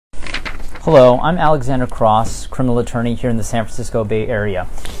Hello, I'm Alexander Cross, criminal attorney here in the San Francisco Bay Area.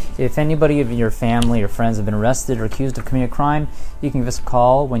 If anybody of your family or friends have been arrested or accused of committing a crime, you can give us a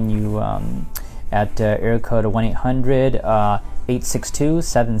call when you at area code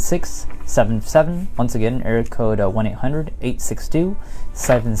 1-800-862-7677. Once again, area code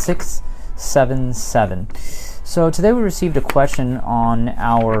 1-800-862-7677. So today we received a question on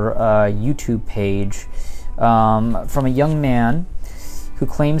our YouTube page from a young man who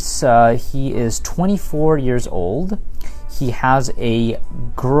claims he is 24 years old. He has a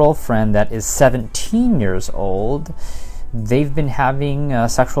girlfriend that is 17 years old. They've been having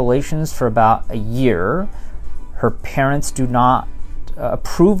sexual relations for about a year. Her parents do not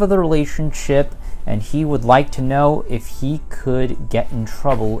approve of the relationship, and he would like to know if he could get in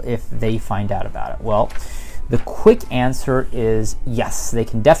trouble if they find out about it. Well, the quick answer is yes. You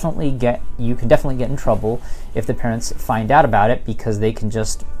can definitely get in trouble if the parents find out about it, because they can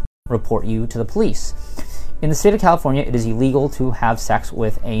just report you to the police. In the state of California, it is illegal to have sex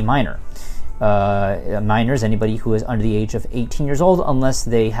with a minor. A minor is anybody who is under the age of 18 years old, unless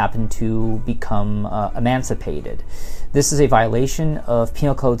they happen to become emancipated. This is a violation of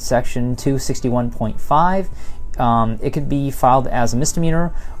Penal Code Section 261.5. It could be filed as a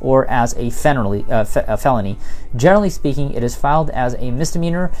misdemeanor or as a felony. Generally speaking, it is filed as a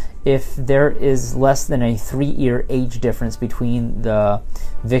misdemeanor if there is less than a 3-year age difference between the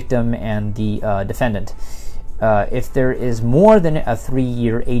victim and the defendant. If there is more than a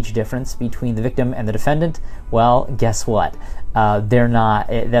 3-year age difference between the victim and the defendant, well, guess what?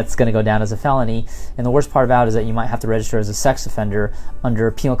 That's going to go down as a felony. And the worst part about it is that you might have to register as a sex offender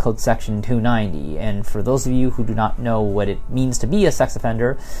under Penal Code Section 290. And for those of you who do not know what it means to be a sex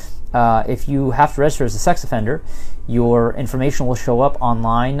offender, if you have to register as a sex offender, your information will show up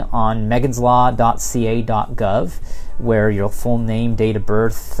online on meganslaw.ca.gov, where your full name, date of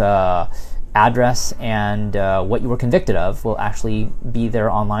birth, address, and what you were convicted of will actually be there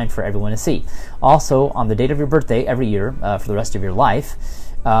online for everyone to see. Also, on the date of your birthday every year for the rest of your life,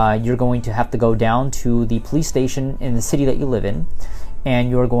 you're going to have to go down to the police station in the city that you live in, and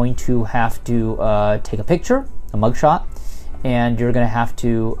you're going to have to take a picture, a mugshot, and you're going to have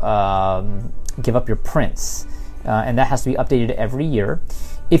to give up your prints, and that has to be updated every year.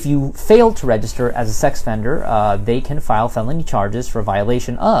 If you fail to register as a sex offender, they can file felony charges for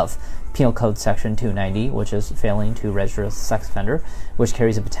violation of Penal Code Section 290, which is failing to register as a sex offender, which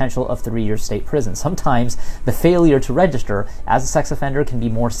carries a potential of 3 years state prison. Sometimes the failure to register as a sex offender can be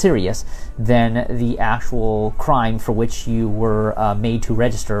more serious than the actual crime for which you were made to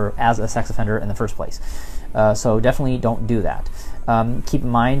register as a sex offender in the first place. So definitely don't do that. Keep in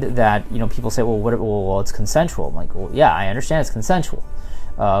mind that people say, well, it's consensual. I'm like, well, yeah, I understand it's consensual.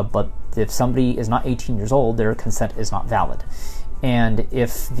 But if somebody is not 18 years old, their consent is not valid. And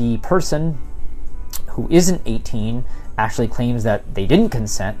if the person who isn't 18 actually claims that they didn't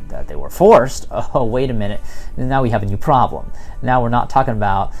consent, that they were forced, oh, wait a minute, now we have a new problem. Now we're not talking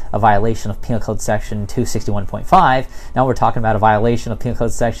about a violation of Penal Code Section 261.5. Now we're talking about a violation of Penal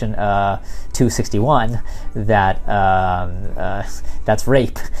Code Section 261 that's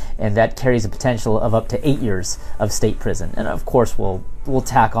rape, and that carries a potential of up to 8 years of state prison. And of course, we'll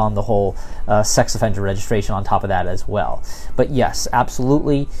tack on the whole sex offender registration on top of that as well. But yes,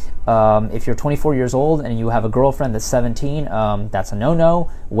 absolutely. If you're 24 years old and you have a girlfriend that's 17, that's a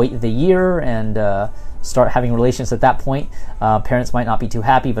no-no. Wait the year and start having relations at that point. Parents might not be too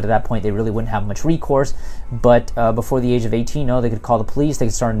happy, but at that point they really wouldn't have much recourse. But before the age of 18, they could call the police, they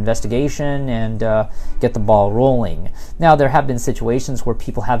could start an investigation and get the ball rolling. Now, there have been situations where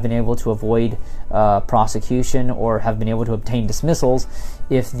people have been able to avoid prosecution or have been able to obtain dismissals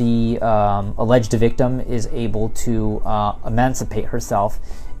if the alleged victim is able to emancipate herself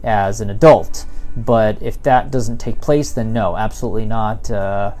as an adult. But if that doesn't take place, then no, absolutely not.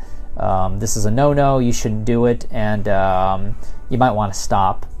 This is a no-no. You shouldn't do it, and you might want to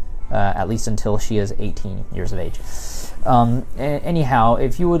stop at least until she is 18 years of age. Anyhow,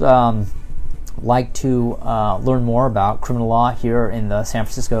 if you would like to learn more about criminal law here in the San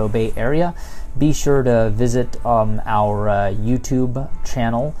Francisco Bay Area, be sure to visit our YouTube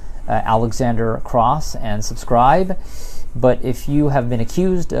channel, Alexander Cross, and subscribe. But if you have been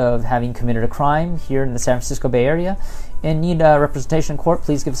accused of having committed a crime here in the San Francisco Bay Area and need representation in court,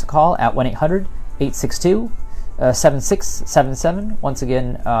 please give us a call at 1-800-862-7677. Once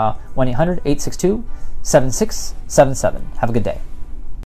again, 1-800-862-7677. Have a good day.